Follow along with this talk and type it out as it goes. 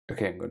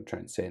Okay, I'm going to try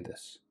and say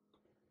this.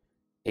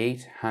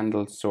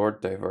 8-handled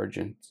sword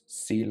divergent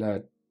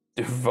Sela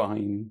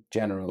Divine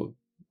General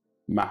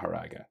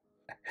Mahoraga.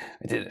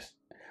 I did it.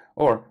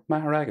 Or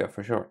Mahoraga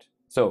for short.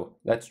 So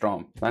let's draw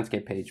him.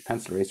 Landscape page,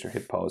 pencil eraser,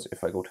 hit pause.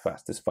 If I go too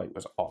fast, this fight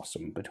was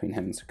awesome between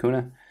him and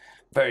Sukuna.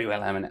 Very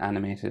well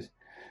animated.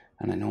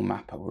 And I know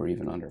Mappa were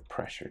even under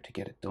pressure to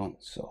get it done,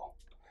 so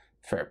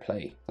fair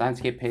play.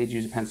 Landscape page,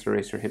 use a pencil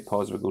eraser, hit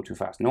pause if I go too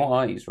fast. No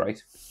eyes,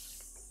 right?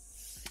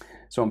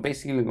 So I'm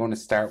basically going to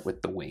start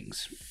with the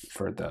wings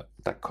for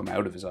that come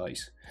out of his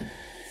eyes.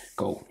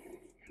 Go.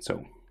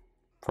 So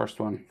first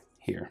one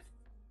here.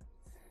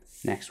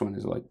 Next one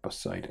is like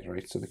beside it,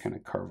 right? So they kind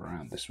of curve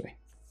around this way.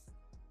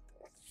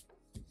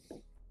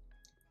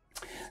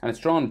 And it's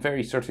drawn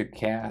very sort of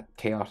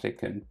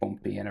chaotic and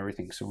bumpy and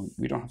everything, so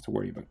we don't have to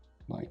worry about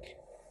like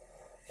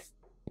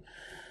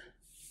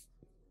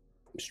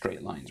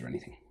straight lines or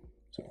anything.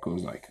 So it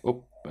goes like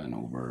up and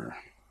over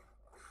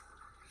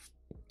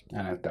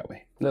and out that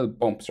way. Little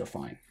bumps are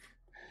fine.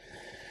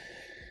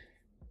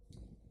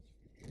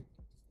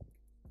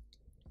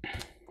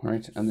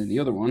 Right, and then the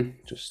other one,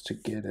 just to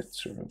get it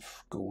sort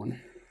of going.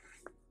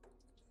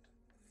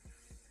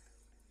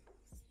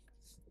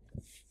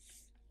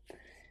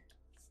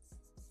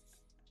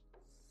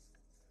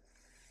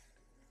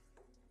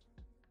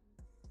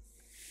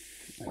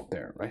 Out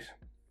there, right?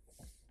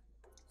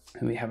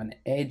 And we have an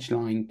edge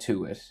line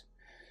to it,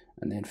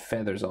 and then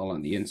feathers all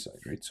on the inside,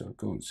 right? So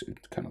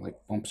it kind of like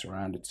bumps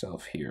around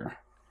itself here,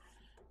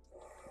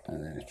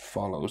 and then it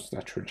follows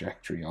that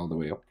trajectory all the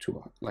way up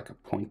to like a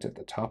point at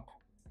the top.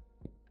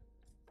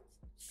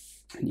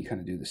 And you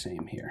kind of do the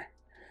same here.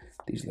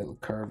 These little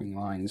curving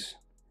lines.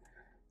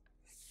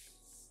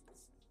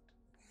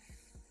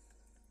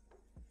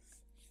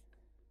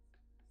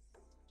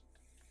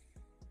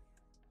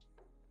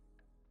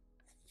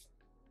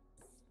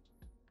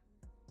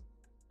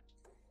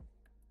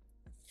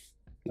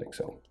 Like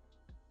so.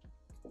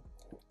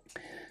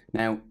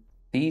 Now,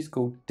 these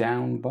go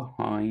down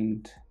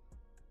behind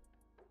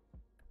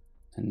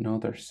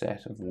another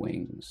set of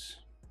wings.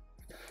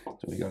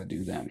 So we got to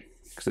do them.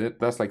 Because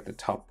that's like the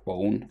top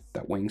bone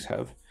that wings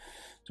have.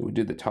 So we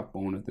do the top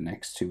bone of the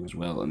next two as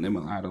well, and then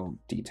we'll add all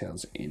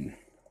details in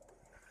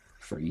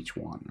for each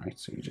one, right?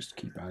 So you just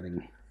keep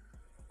adding.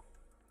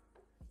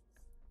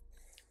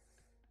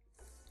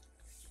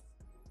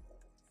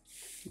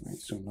 Right,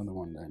 so another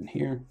one down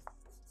here.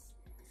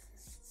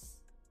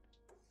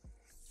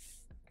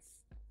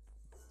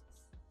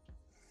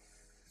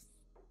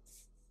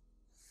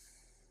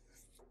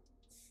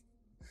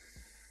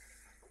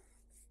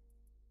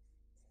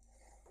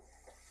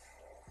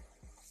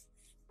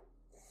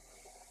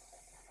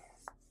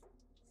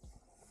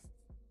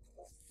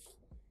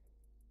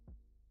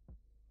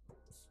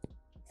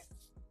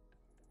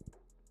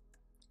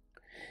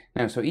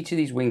 Now, so each of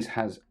these wings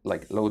has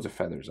like loads of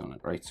feathers on it,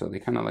 right? So they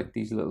kind of like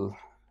these little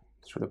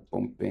sort of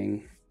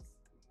bumping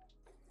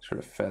sort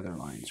of feather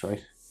lines,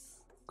 right?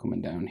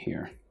 Coming down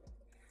here.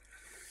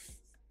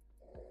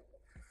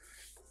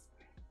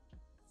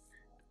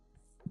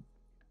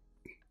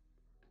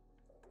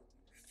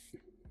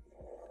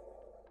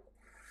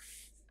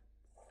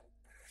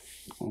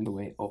 All the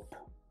way up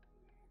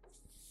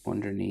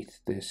underneath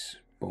this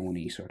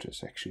bony sort of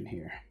section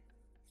here.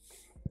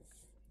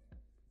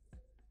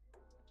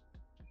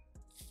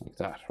 Like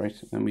that, right?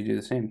 Then we do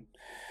the same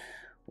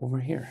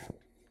over here.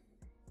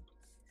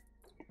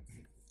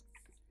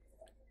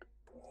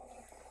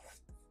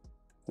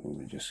 So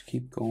we just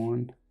keep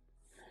going.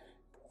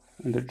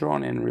 And they're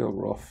drawn in real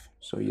rough,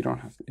 so you don't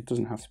have, it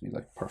doesn't have to be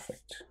like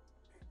perfect.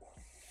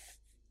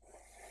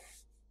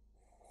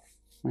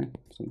 Right,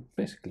 so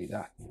basically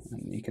that,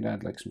 and you can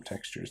add like some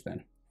textures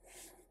then.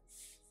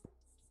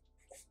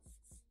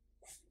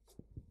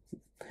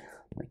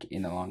 Like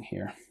in along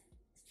here.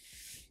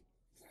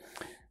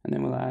 And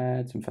then we'll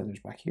add some feathers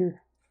back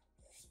here.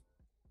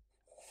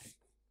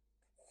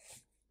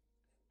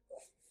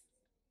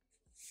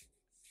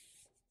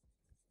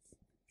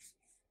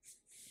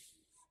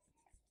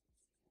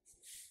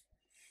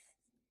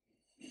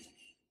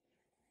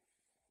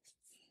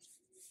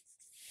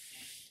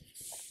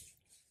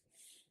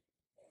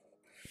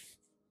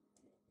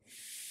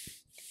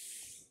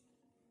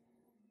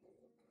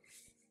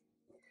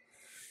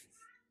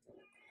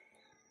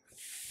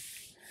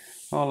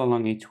 All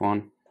along each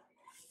one.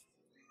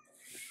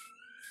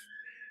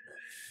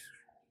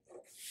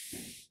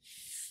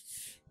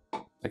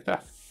 Like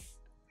that.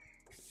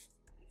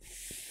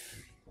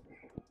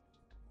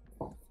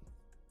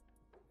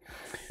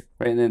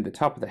 Right, and then the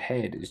top of the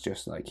head is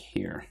just like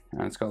here,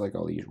 and it's got like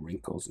all these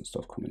wrinkles and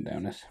stuff coming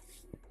down it.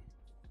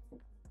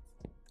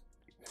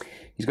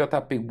 He's got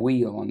that big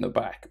wheel on the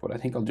back, but I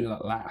think I'll do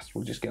that last.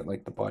 We'll just get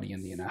like the body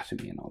and the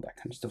anatomy and all that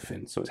kind of stuff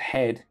in. So his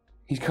head,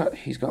 he's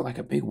got like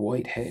a big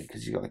wide head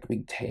because he's got like a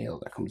big tail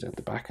that comes out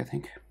the back, I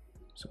think.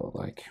 So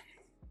like,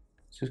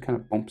 it just kind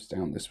of bumps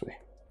down this way.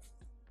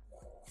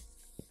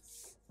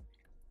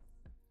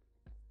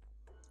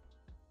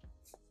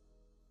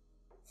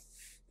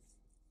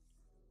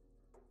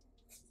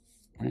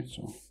 Right,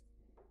 so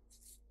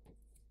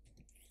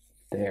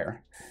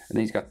there. And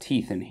then he's got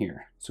teeth in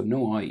here. So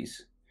no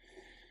eyes,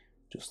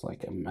 just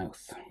like a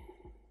mouth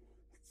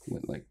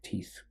with like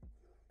teeth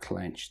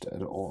clenched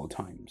at all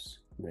times,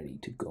 ready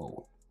to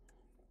go.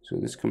 So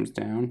this comes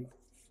down.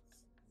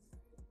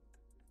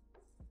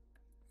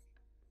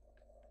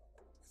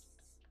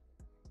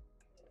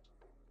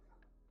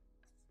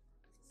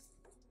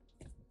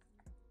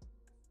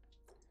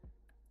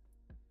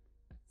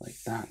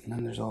 Like that, and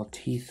then there's all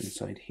teeth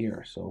inside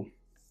here, so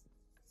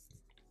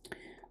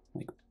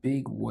like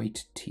big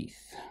white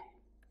teeth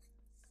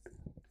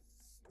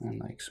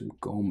and like some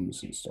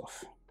gums and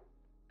stuff.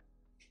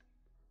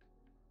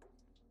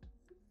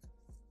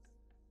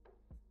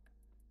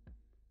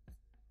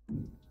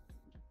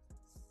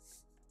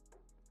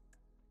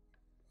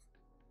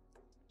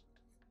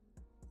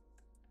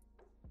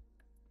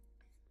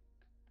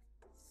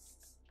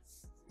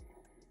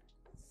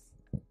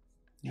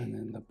 And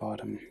then the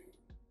bottom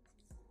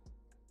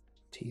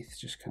teeth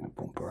just kind of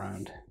bump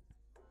around.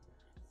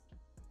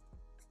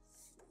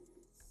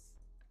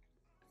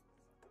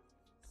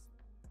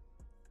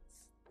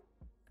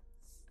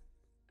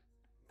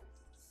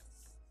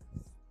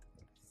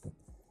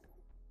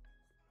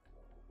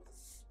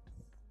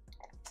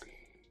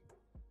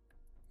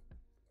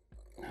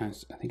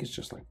 I think it's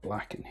just like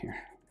black in here,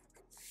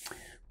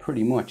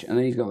 pretty much. And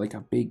then he's got like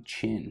a big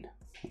chin,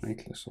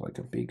 right? So like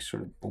a big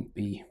sort of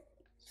bumpy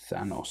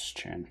Thanos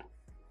chin.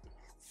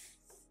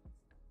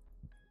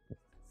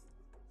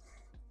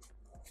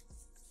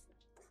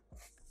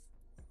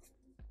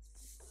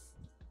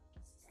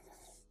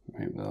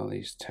 Right, with all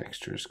these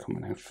textures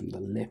coming out from the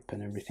lip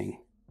and everything.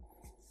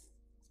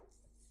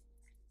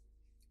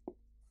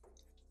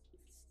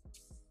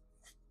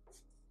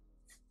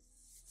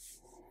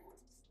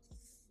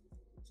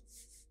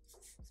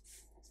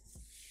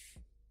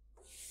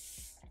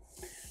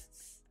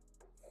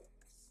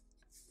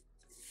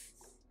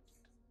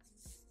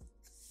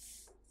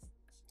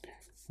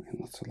 And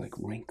lots of like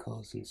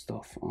wrinkles and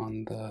stuff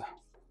on the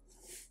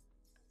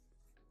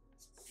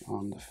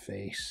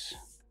face.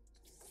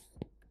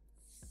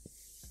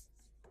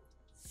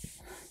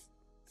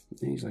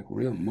 And he's like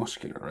real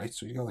muscular, right?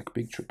 So he's got like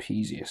big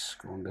trapezius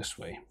going this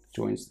way,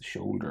 joins the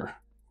shoulder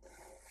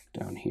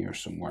down here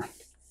somewhere.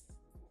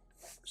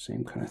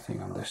 Same kind of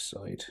thing on this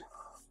side.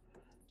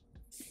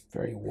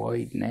 Very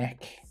wide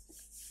neck,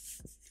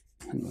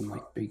 and then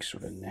like big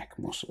sort of neck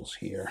muscles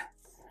here,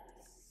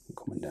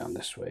 coming down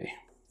this way.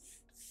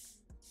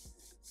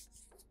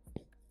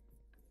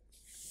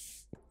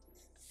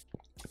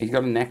 He's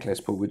got a necklace,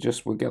 but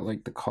we'll get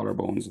like the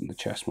collarbones and the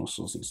chest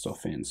muscles and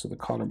stuff in. So the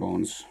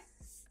collarbones,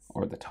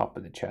 or the top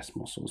of the chest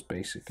muscles,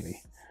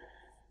 basically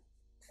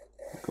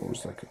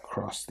goes like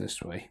across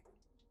this way,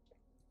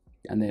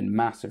 and then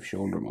massive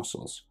shoulder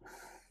muscles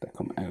that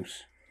come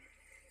out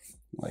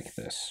like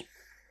this,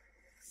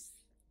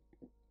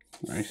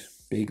 right?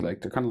 Big,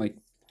 like they're kind of like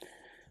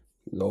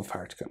love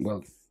heart,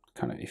 well,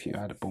 kind of if you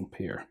add a bump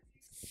here,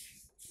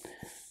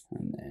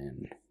 and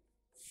then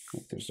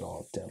like there's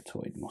all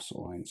deltoid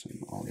muscle lines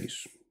and all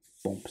these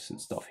bumps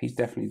and stuff. He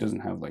definitely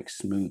doesn't have like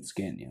smooth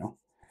skin, you know.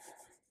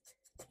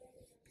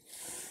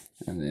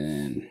 And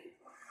then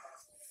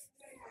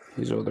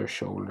his other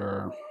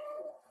shoulder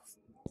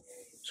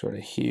sort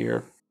of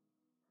here.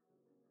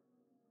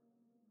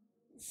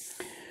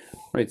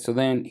 Right, so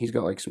then he's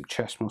got like some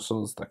chest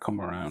muscles that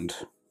come around.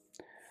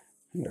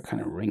 And they're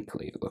kind of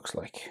wrinkly, it looks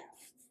like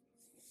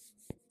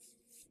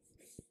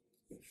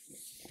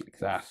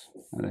that.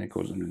 And then it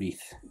goes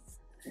underneath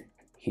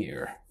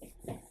here.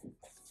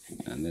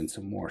 And then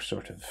some more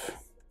sort of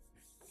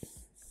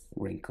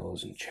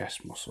wrinkles and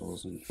chest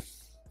muscles and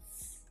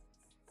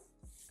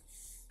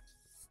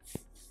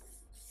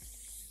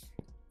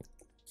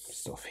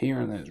stuff here.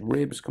 And then his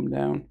ribs come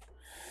down.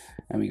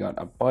 And we got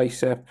a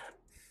bicep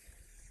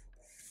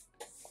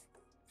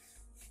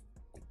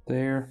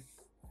there,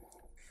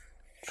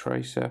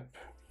 tricep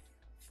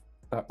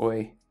that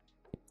way,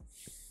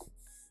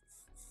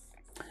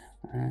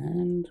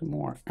 and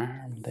more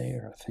arm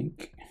there, I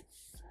think.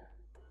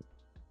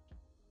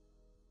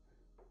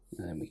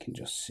 And then we can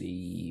just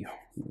see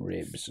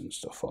ribs and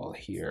stuff all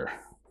here.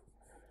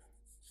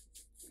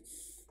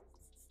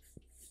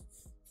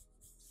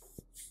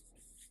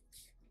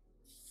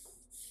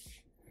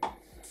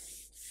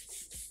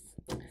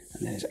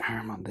 And then his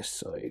arm on this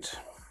side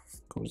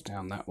goes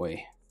down that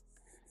way.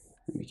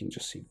 And we can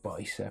just see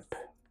bicep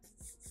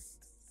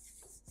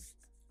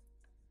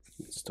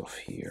and stuff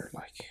here,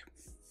 like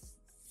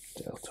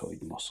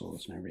deltoid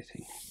muscles and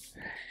everything.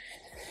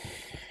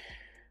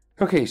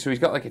 Okay, so he's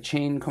got like a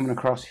chain coming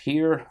across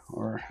here,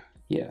 or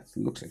yeah, it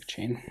looks like a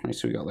chain, right?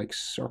 So we got like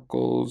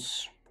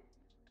circles.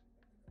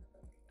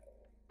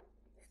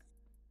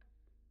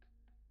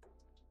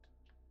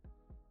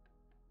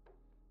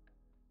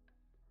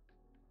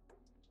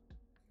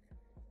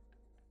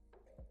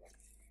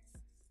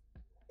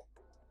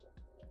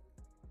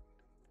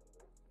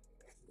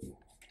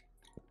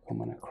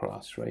 Coming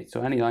across, right?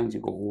 So any lines you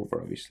go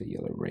over, obviously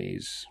you'll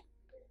erase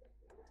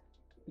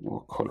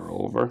or color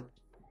over.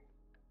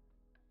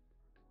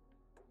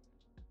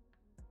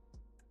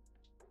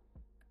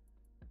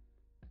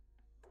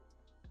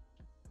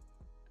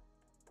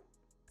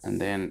 and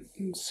then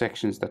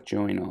sections that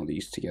join all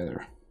these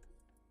together.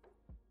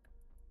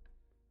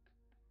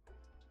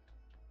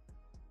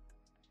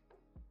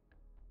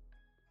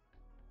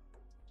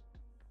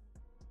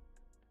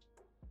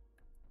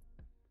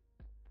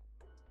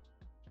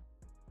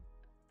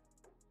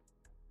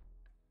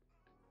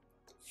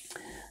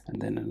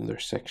 And then another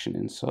section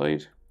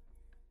inside.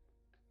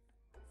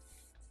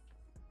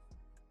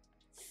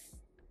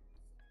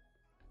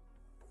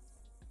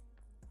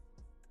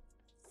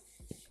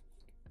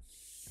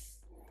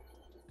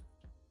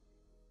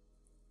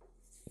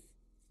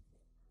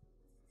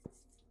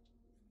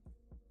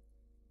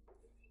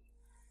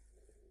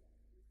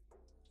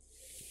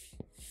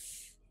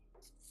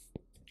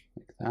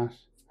 Like that.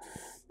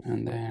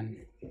 And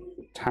then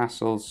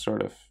tassels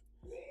sort of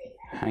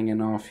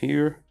hanging off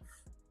here.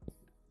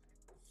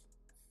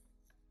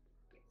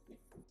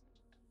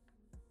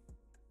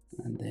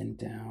 And then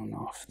down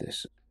off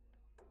this.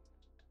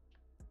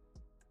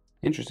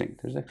 Interesting,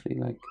 there's actually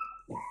like,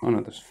 oh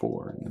no, there's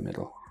 4 in the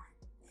middle.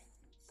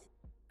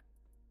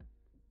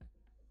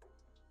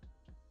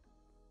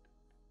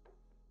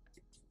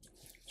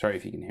 Sorry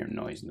if you can hear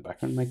noise in the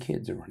background, my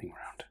kids are running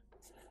around.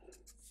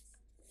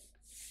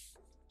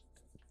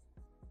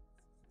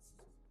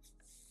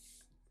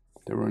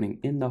 They're running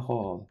in the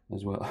hall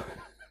as well.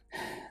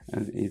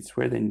 And it's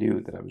where they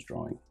knew that I was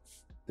drawing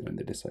when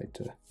they decide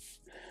to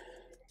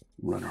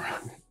run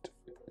around.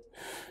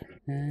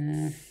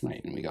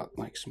 Right, and we got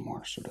like some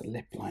more sort of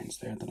lip lines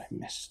there that I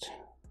missed.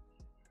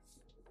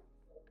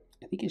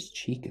 I think his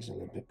cheek is a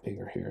little bit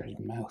bigger here. His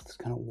mouth is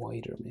kind of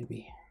wider,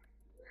 maybe.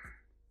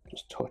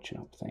 Just touching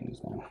up things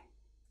now.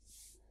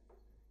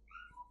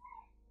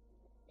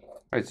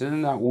 Right, so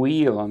then that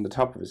wheel on the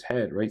top of his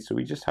head, right? So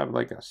we just have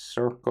like a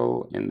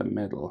circle in the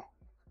middle.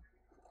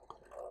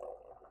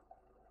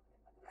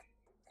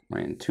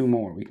 Right, and 2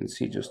 more. We can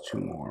see just 2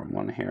 more.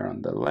 One here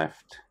on the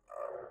left.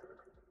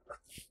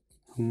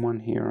 And one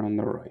here on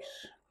the right.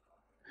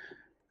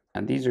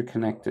 And these are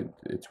connected.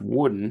 It's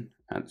wooden,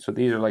 and so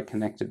these are like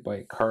connected by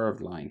a curved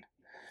line.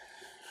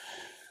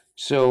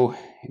 So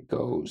it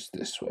goes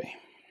this way.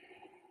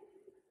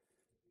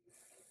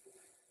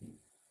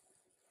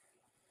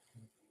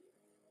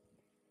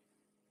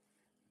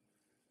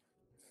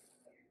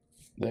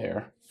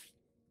 There.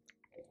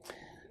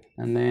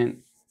 And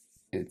then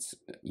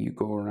you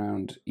go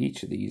around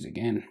each of these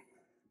again.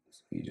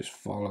 So you just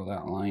follow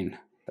that line,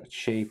 that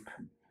shape,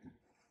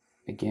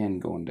 again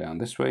going down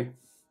this way.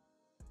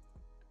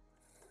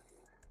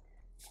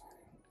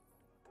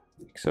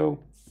 Like so.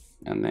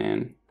 And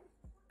then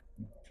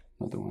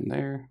another one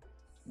there.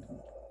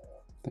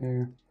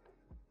 There.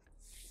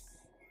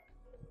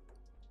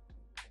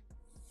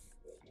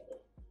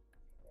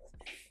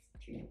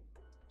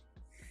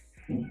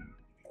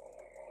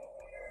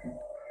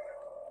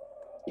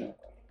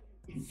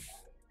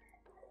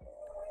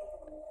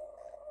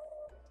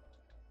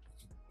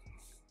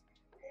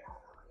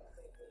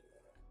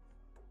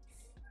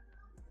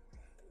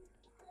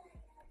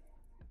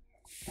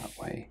 That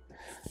way.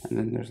 And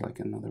then there's like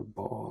another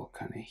ball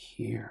kind of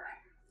here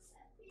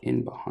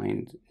in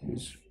behind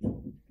his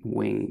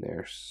wing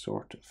there,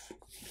 sort of.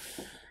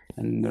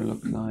 And there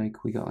looks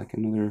like we got like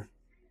another,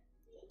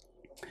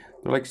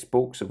 they're like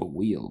spokes of a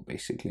wheel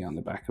basically on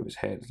the back of his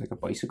head. It's like a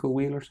bicycle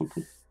wheel or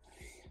something.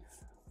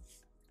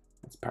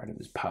 That's part of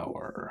his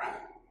power.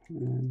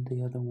 And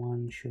the other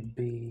one should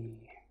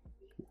be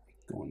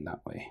going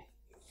that way.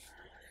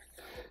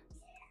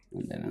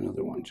 And then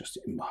another one just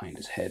in behind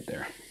his head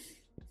there.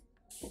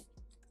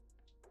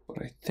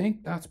 But I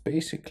think that's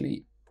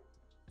basically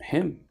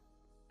him.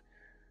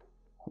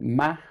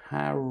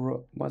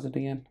 Was it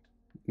again?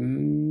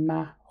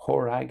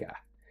 Mahoraga.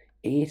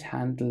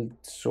 8-handled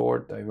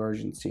sword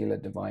divergent Sila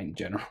divine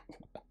general.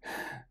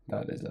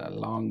 That is a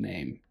long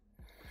name.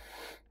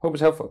 Hope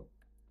it's helpful.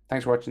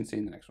 Thanks for watching. See you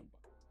in the next one.